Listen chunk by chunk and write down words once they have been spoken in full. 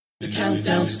The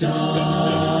countdown starts.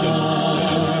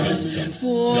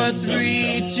 4,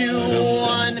 3, 2,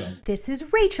 1. This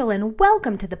is Rachel, and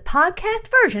welcome to the podcast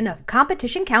version of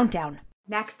Competition Countdown.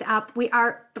 Next up, we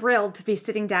are thrilled to be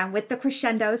sitting down with the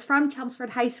Crescendos from Chelmsford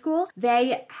High School.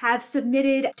 They have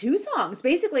submitted 2 songs,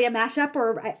 basically a mashup,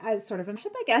 or sort of a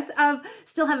mashup, I guess, of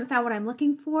Still Haven't Found What I'm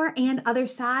Looking For and Other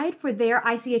Side for their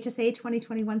ICHSA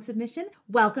 2021 submission.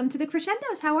 Welcome to the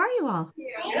Crescendos. How are you all?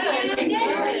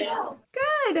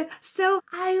 Good. So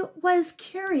I was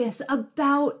curious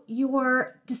about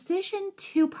your decision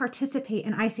to participate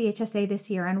in ICHSA this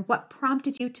year and what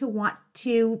prompted you to want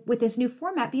to, with this new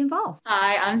format, be involved.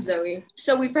 Hi, I'm Zoe.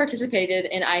 So we've participated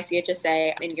in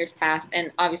ICHSA in years past,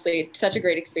 and obviously such a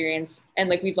great experience, and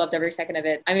we've loved every second of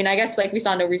it. I mean, I guess we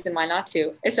saw no reason why not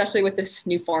to, especially with this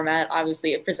new format.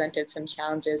 Obviously it presented some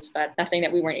challenges, but nothing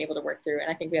that we weren't able to work through, and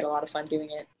I think we had a lot of fun doing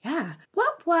it. Yeah.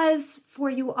 What was for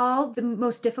you all the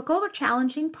most difficult or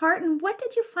challenging part, and what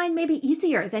did you find maybe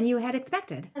easier than you had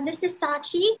expected? This is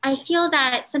Sachi. I feel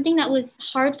that something that was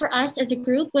hard for us as a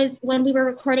group was when we were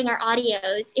recording our audios.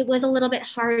 It was a little bit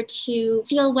hard to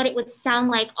feel what it would sound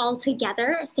like all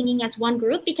together, singing as one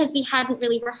group, because we hadn't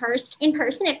really rehearsed in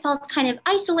person. It felt kind of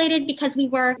isolated because we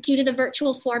were, due to the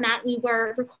virtual format, we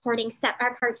were recording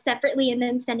our parts separately and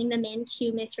then sending them in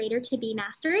to Miss Rader to be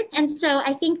mastered. And so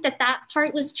I think that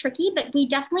part was tricky, but we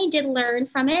definitely did learn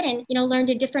from it and,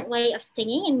 learned a different way of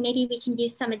singing, and maybe we can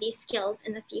use some of these skills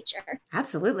in the future.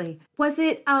 Absolutely. Was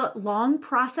it a long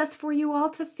process for you all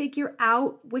to figure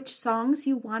out which songs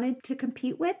you wanted to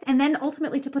compete with and then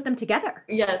ultimately to put them together?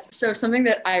 Yes. So something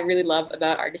that I really love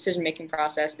about our decision-making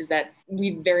process is that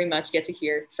we very much get to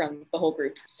hear from the whole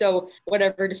group. So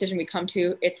whatever decision we come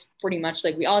to, it's pretty much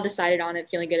we all decided on it,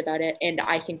 feeling good about it. And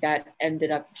I think that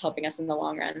ended up helping us in the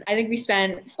long run. I think we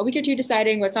spent a week or two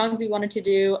deciding what songs we wanted to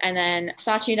do. And then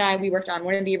Sachi and I, we worked on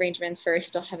one of the arrangements for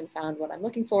Still Haven't Found What I'm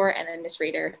Looking For. And then Miss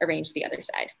Rader arranged the other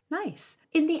side. Nice.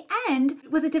 In the end,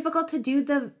 was it difficult to do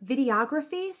the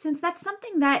videography, since that's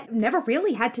something that never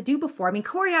really had to do before? I mean,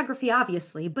 choreography,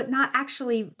 obviously, but not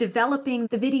actually developing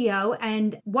the video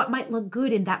and what might look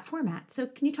good in that format. So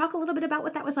can you talk a little bit about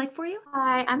what that was like for you?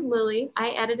 Hi, I'm Lily. I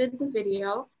edited the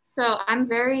video. So I'm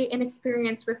very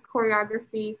inexperienced with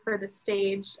choreography for the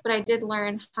stage, but I did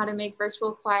learn how to make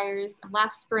virtual choirs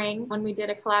last spring when we did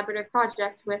a collaborative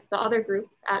project with the other group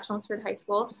at Chelmsford High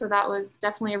School. So that was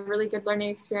definitely a really good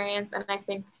learning experience, and I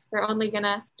think they're only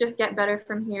gonna just get better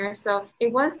from here. So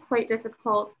it was quite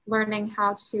difficult learning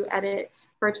how to edit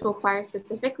virtual choir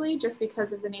specifically, just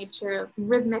because of the nature of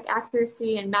rhythmic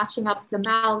accuracy and matching up the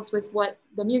mouths with what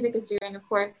the music is doing, of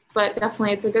course, but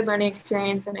definitely it's a good learning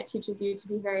experience, and it teaches you to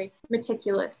be very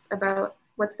meticulous about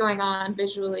what's going on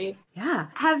visually. Yeah.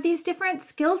 Have these different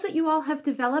skills that you all have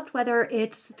developed, whether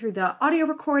it's through the audio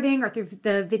recording or through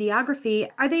the videography,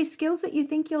 are they skills that you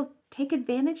think you'll take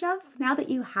advantage of now that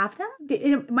you have them?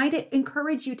 Might it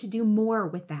encourage you to do more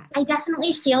with that? I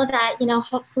definitely feel that,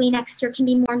 hopefully next year can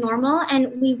be more normal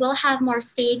and we will have more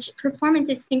stage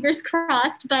performances, fingers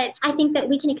crossed, but I think that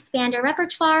we can expand our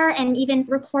repertoire and even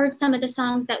record some of the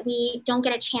songs that we don't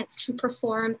get a chance to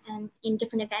perform in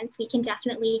different events. We can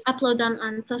definitely upload them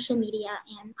on social media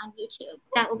and on YouTube.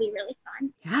 That will be really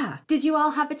fun. Yeah. Did you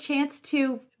all have a chance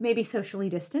to maybe socially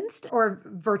distanced or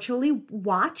virtually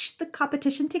watch the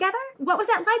competition together? What was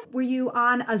that like? Were you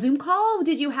on a Zoom call?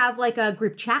 Did you have a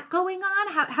group chat going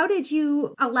on? How did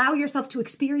you allow yourselves to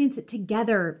experience it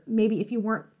together, maybe if you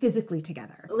weren't physically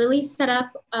together? Lily set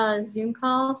up a Zoom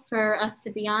call for us to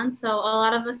be on. So a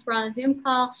lot of us were on a Zoom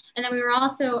call, and then we were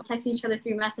also texting each other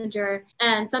through Messenger,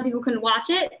 and some people couldn't watch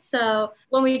it. So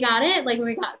when we got it, when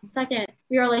we got the second,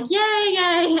 we were like, yay,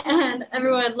 yay. And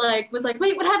everyone was like,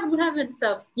 wait, what happened?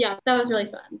 So yeah, that was really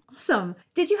fun. Awesome.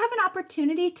 Did you have an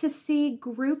opportunity to see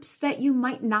groups that you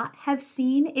might not have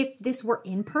seen if this were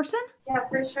in person? Yeah,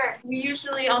 for sure. We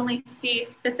usually only see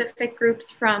specific groups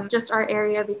from just our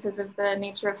area because of the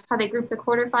nature of how they group the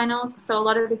quarterfinals. So a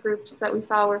lot of the groups that we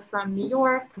saw were from New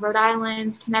York, Rhode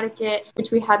Island, Connecticut,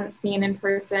 which we hadn't seen in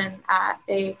person at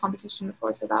a competition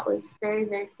before. So that was very,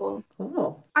 very cool.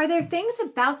 Cool. Are there things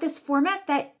about this format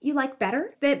that you like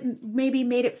better, that maybe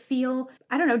made it feel,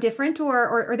 different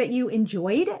or that you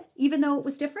enjoyed, even though it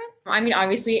was different? I mean,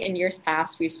 obviously in years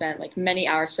past, we've spent many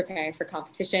hours preparing for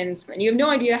competitions, and you have no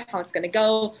idea how it's going going to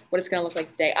go, what it's going to look like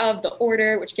the day of, the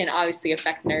order, which can obviously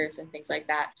affect nerves and things like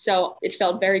that. So it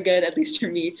felt very good, at least for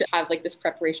me, to have like this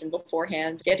preparation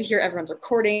beforehand, get to hear everyone's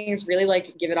recordings, really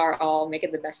like give it our all, make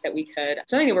it the best that we could.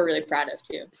 Something that we're really proud of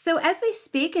too. So as we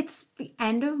speak, it's the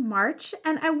end of March,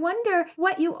 and I wonder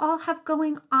what you all have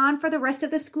going on for the rest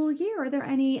of the school year. Are there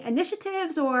any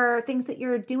initiatives or things that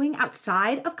you're doing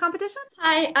outside of competition?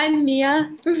 Hi, I'm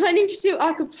Mia. We're planning to do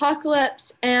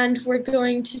Acapocalypse, and we're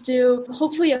going to do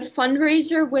hopefully a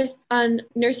fundraiser with a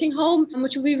nursing home,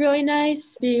 which will be really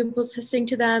nice, be able to sing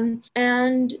to them.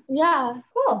 And yeah.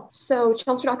 Cool. So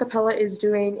Chelmsford Acapella is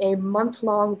doing a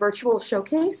month-long virtual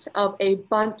showcase of a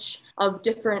bunch of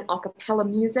different acapella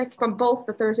music from both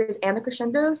the Thursdays and the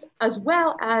Crescendos, as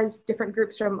well as different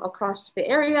groups from across the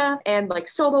area and like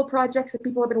solo projects that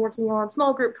people have been working on,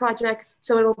 small group projects.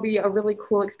 So it'll be a really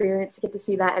cool experience to get to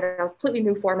see that in a completely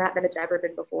new format than it's ever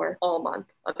been before all month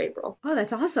of April. Oh,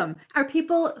 that's awesome. Are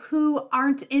people who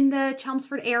aren't in the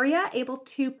Chelmsford area able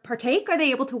to partake? Are they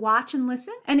able to watch and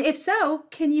listen? And if so,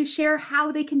 can you share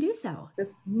how they can do so? This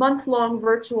month-long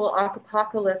virtual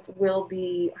Acapocalypse will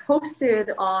be hosted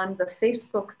on the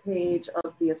Facebook page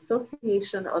of the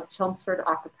Association of Chelmsford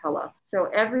Acapella. So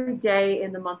every day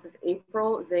in the month of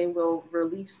April, they will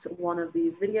release one of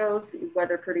these videos,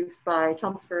 whether produced by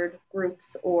Chelmsford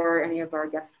groups or any of our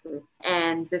guest groups.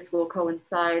 And this will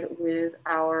coincide with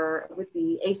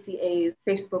the ACA's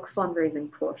Facebook fundraising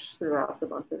push throughout the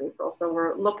month of April. So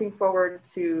we're looking forward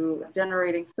to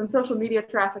generating some social media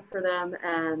traffic for them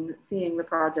and seeing the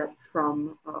projects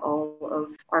from all of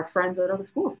our friends at other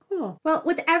schools. Cool. Well,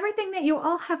 with everything that you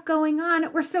all have going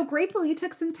on, we're so grateful you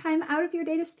took some time out of your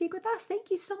day to speak with us.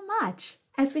 Thank you so much.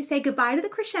 As we say goodbye to the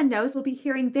Crescendos, we'll be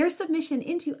hearing their submission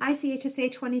into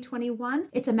ICHSA 2021.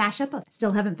 It's a mashup of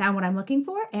Still Haven't Found What I'm Looking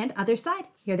For and Other Side.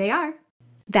 Here they are.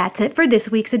 That's it for this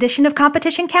week's edition of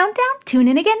Competition Countdown. Tune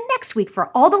in again next week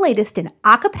for all the latest in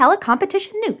acapella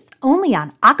competition news, only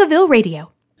on Acaville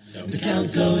Radio. The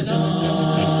count goes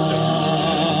on.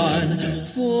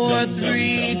 4,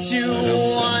 3,